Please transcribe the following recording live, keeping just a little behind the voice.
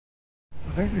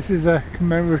I think this is a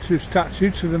commemorative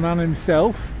statue to the man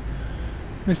himself,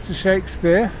 Mr.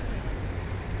 Shakespeare.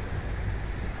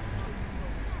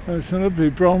 There's some lovely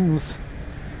bronze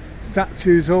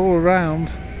statues all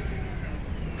around,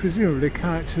 presumably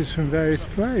characters from various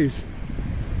plays.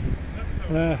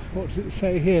 What does it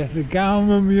say here? The Gower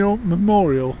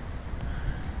Memorial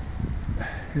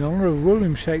in honour of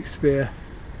William Shakespeare.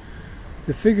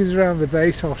 The figures around the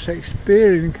base are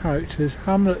Shakespearean characters: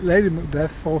 Hamlet, Lady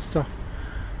Macbeth, Falstaff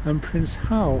and Prince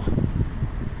Hal.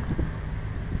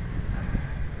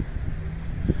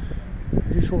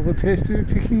 This one appears to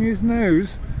be picking his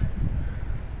nose.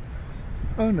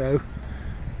 Oh no,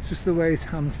 it's just the way his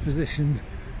hand's positioned.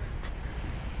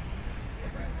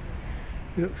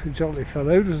 He looks a jolly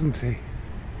fellow, doesn't he?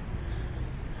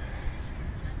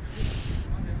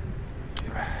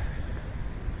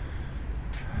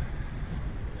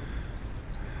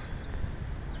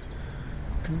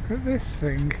 Look at this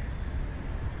thing.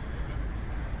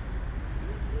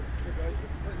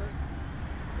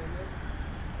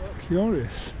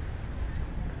 Curious.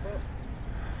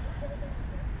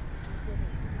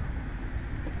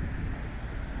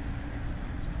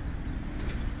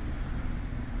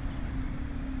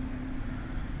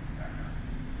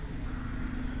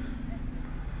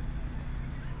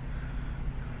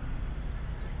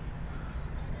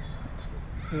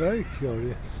 Very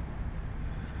curious.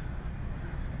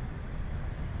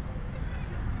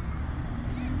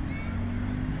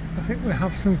 I think we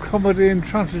have some comedy and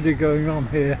tragedy going on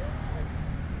here.